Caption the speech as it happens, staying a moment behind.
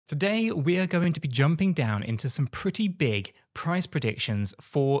Today, we are going to be jumping down into some pretty big price predictions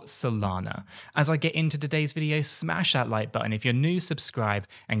for Solana. As I get into today's video, smash that like button. If you're new, subscribe.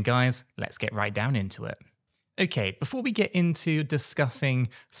 And guys, let's get right down into it. Okay, before we get into discussing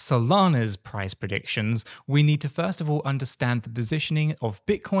Solana's price predictions, we need to first of all understand the positioning of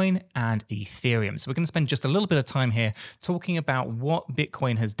Bitcoin and Ethereum. So we're going to spend just a little bit of time here talking about what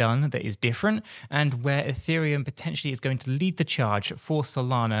Bitcoin has done that is different and where Ethereum potentially is going to lead the charge for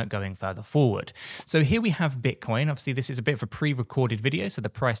Solana going further forward. So here we have Bitcoin. Obviously, this is a bit of a pre-recorded video, so the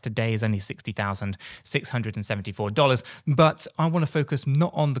price today is only $60,674. But I want to focus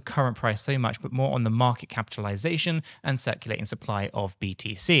not on the current price so much, but more on the market capitalization and circulating supply of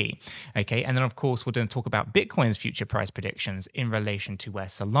BTC. Okay, and then of course we're going to talk about Bitcoin's future price predictions in relation to where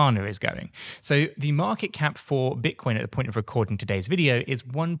Solana is going. So the market cap for Bitcoin at the point of recording today's video is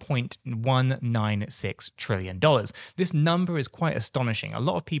 $1.196 trillion. This number is quite astonishing. A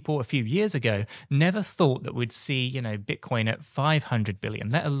lot of people a few years ago never thought that we'd see, Bitcoin at 500 billion,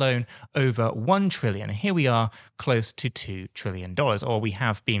 let alone over 1 trillion. Here we are close to $2 trillion, or we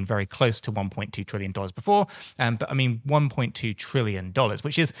have been very close to $1.2 trillion before. But I mean $1.2 trillion,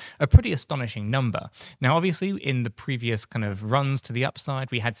 which is a pretty astonishing number. Now, obviously, in the previous kind of runs to the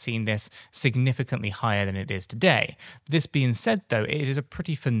upside, we had seen this significantly higher than it is today. This being said, though, it is a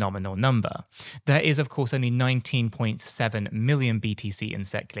pretty phenomenal number. There is, of course, only 19.7 million BTC in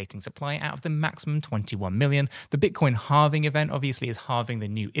circulating supply out of the maximum 21 million. The Bitcoin halving event, obviously, is halving the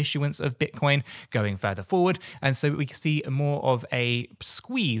new issuance of Bitcoin going further forward. And so we can see more of a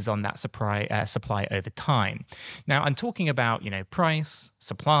squeeze on that supply over time. Now, I'm talking about, price,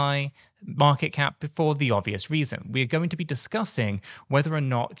 supply, market cap for the obvious reason. We're going to be discussing whether or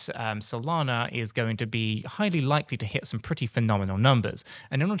not Solana is going to be highly likely to hit some pretty phenomenal numbers.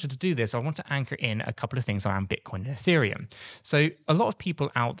 And in order to do this, I want to anchor in a couple of things around Bitcoin and Ethereum. So a lot of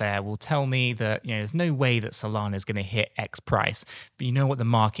people out there will tell me that, there's no way that Solana is going to hit X price, but you know what the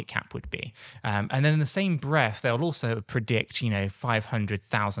market cap would be. And then in the same breath, they'll also predict,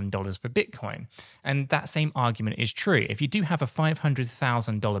 $500,000 for Bitcoin. And that same argument is true. If you do have a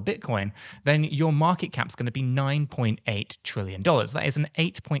 $500,000 Bitcoin, then your market cap is going to be $9.8 trillion. That is an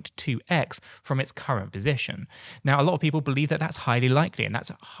 8.2x from its current position. Now, a lot of people believe that that's highly likely, and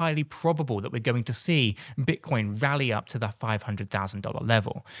that's highly probable that we're going to see Bitcoin rally up to the $500,000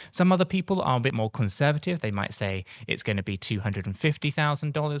 level. Some other people are a bit more conservative. They might say it's going to be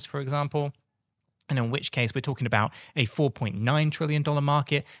 $250,000, for example. And in which case we're talking about a $4.9 trillion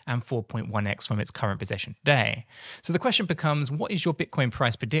market and 4.1x from its current position today. So the question becomes, what is your Bitcoin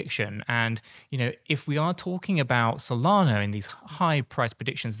price prediction? And, if we are talking about Solana and these high price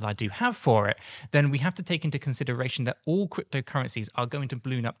predictions that I do have for it, then we have to take into consideration that all cryptocurrencies are going to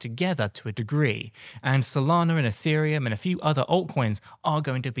balloon up together to a degree. And Solana and Ethereum and a few other altcoins are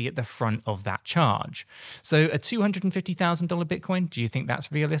going to be at the front of that charge. So a $250,000 Bitcoin, do you think that's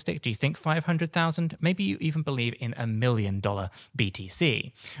realistic? Do you think 500,000? Maybe you even believe in $1 million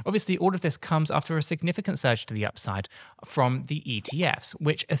BTC. Obviously, all of this comes after a significant surge to the upside from the ETFs,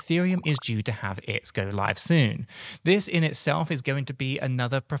 which Ethereum is due to have its go live soon. This in itself is going to be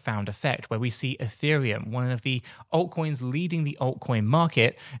another profound effect where we see Ethereum, one of the altcoins leading the altcoin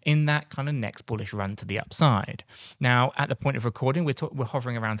market in that kind of next bullish run to the upside. Now, at the point of recording, we're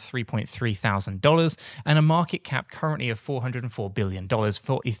hovering around $3.3 thousand and a market cap currently of $404 billion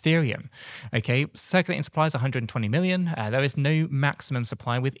for Ethereum. Okay. Circulating supply is 120 million. There is no maximum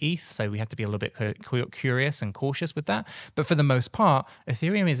supply with ETH, so we have to be a little bit curious and cautious with that. But for the most part,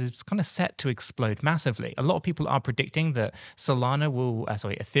 Ethereum is kind of set to explode massively. A lot of people are predicting that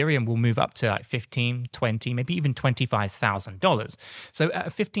Ethereum will move up to like $15,000, $20,000, maybe even $25,000. So at a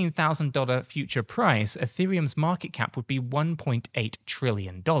 $15,000 future price, Ethereum's market cap would be $1.8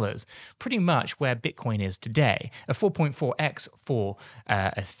 trillion, pretty much where Bitcoin is today, a 4.4x for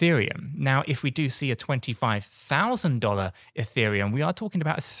Ethereum. Now, if we do see a $25,000 Ethereum, we are talking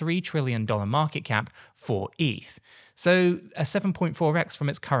about a $3 trillion market cap for ETH. So a 7.4x from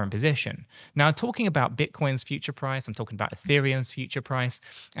its current position. Now, talking about Bitcoin's future price, I'm talking about Ethereum's future price,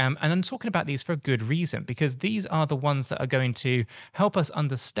 and I'm talking about these for a good reason, because these are the ones that are going to help us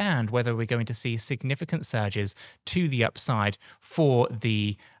understand whether we're going to see significant surges to the upside for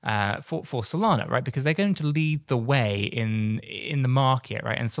the for Solana, right? Because they're going to lead the way in the market,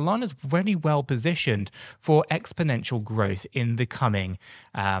 right? And Solana is very well positioned for exponential growth in the coming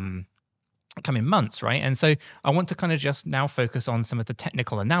coming months, right? And so I want to kind of just now focus on some of the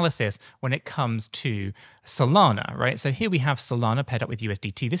technical analysis when it comes to Solana, right? So here we have Solana paired up with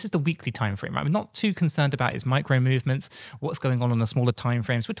USDT. This is the weekly time frame, right? I'm not too concerned about its micro movements, what's going on the smaller time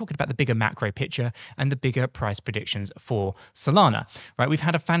frames. We're talking about the bigger macro picture and the bigger price predictions for Solana, right? We've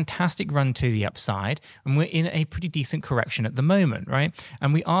had a fantastic run to the upside, and we're in a pretty decent correction at the moment, right?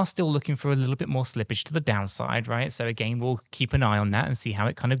 And we are still looking for a little bit more slippage to the downside, right? So again, we'll keep an eye on that and see how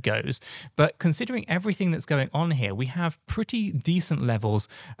it kind of goes. But considering everything that's going on here, we have pretty decent levels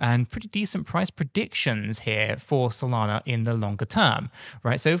and pretty decent price predictions here for Solana in the longer term,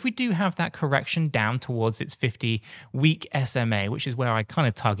 right? So if we do have that correction down towards its 50-week SMA, which is where I kind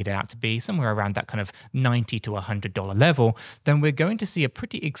of target it out to be, somewhere around that kind of $90 to $100 level, then we're going to see a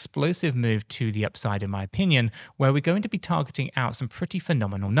pretty explosive move to the upside, in my opinion, where we're going to be targeting out some pretty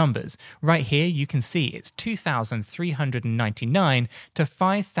phenomenal numbers. Right here, you can see it's 2,399 to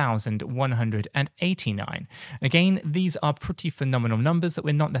 5,189. Again, these are pretty phenomenal numbers that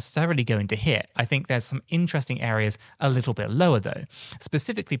we're not necessarily going to hit. I think there's some interesting areas a little bit lower though,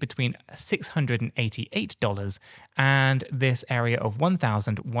 specifically between $688 and this area of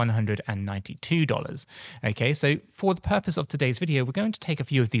 $1,192. Okay, so for the purpose of today's video, we're going to take a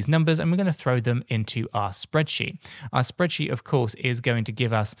few of these numbers and we're going to throw them into our spreadsheet. Our spreadsheet, of course, is going to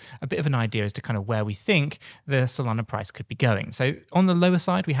give us a bit of an idea as to kind of where we think the Solana price could be going. So on the lower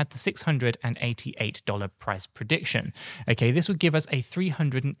side, we had the $688 price prediction. Okay, this would give us a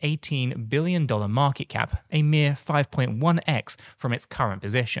 $318 billion market cap, a mere 5.1x from its current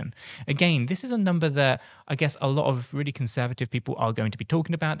position. Again, this is a number that I guess a lot of really conservative people are going to be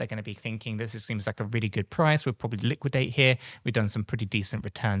talking about. They're going to be thinking this seems like a really good price. We'll probably liquidate here. We've done some pretty decent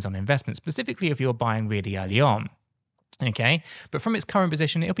returns on investment, specifically if you're buying really early on. Okay, but from its current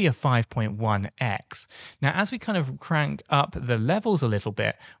position, it'll be a 5.1x. Now, as we kind of crank up the levels a little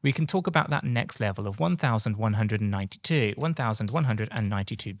bit, we can talk about that next level of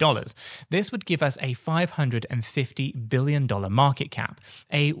 $1,192. This would give us a $550 billion market cap,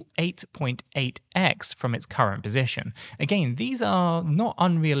 a 8.8x from its current position. Again, these are not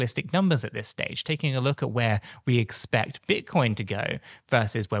unrealistic numbers at this stage, taking a look at where we expect Bitcoin to go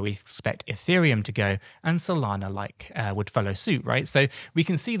versus where we expect Ethereum to go, and Solana would follow suit, right? So we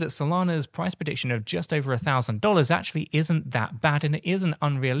can see that Solana's price prediction of just over $1,000 actually isn't that bad, and it isn't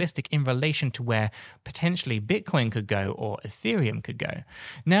unrealistic in relation to where potentially Bitcoin could go or Ethereum could go.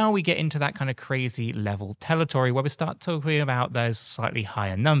 Now we get into that kind of crazy level territory where we start talking about those slightly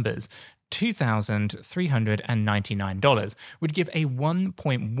higher numbers. $2,399 would give a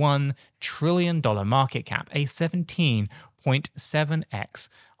 $1.1 trillion market cap, a 17.7x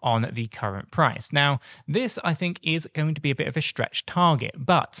on the current price. Now, this I think is going to be a bit of a stretch target,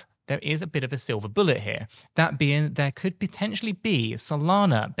 but there is a bit of a silver bullet here. That being, there could potentially be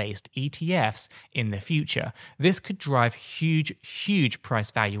Solana-based ETFs in the future. This could drive huge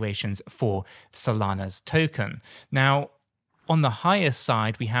price valuations for Solana's token. Now, on the highest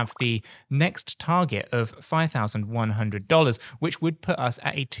side, we have the next target of $5,100, which would put us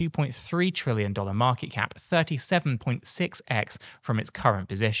at a $2.3 trillion market cap, 37.6x from its current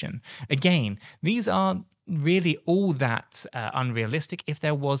position. Again, these are really all that unrealistic if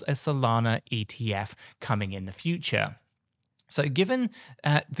there was a Solana ETF coming in the future. So given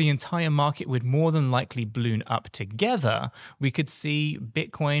the entire market would more than likely balloon up together, we could see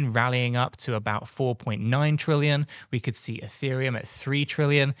Bitcoin rallying up to about 4.9 trillion. We could see Ethereum at 3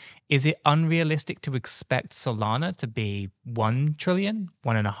 trillion. Is it unrealistic to expect Solana to be 1 trillion,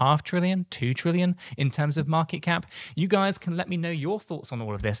 1.5 trillion, 2 trillion in terms of market cap? You guys can let me know your thoughts on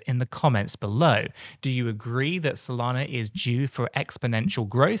all of this in the comments below. Do you agree that Solana is due for exponential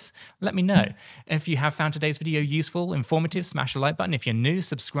growth? Let me know. If you have found today's video useful, informative, smash the like button. If you're new,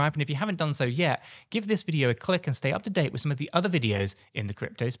 subscribe. And if you haven't done so yet, give this video a click and stay up to date with some of the other videos in the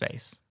crypto space.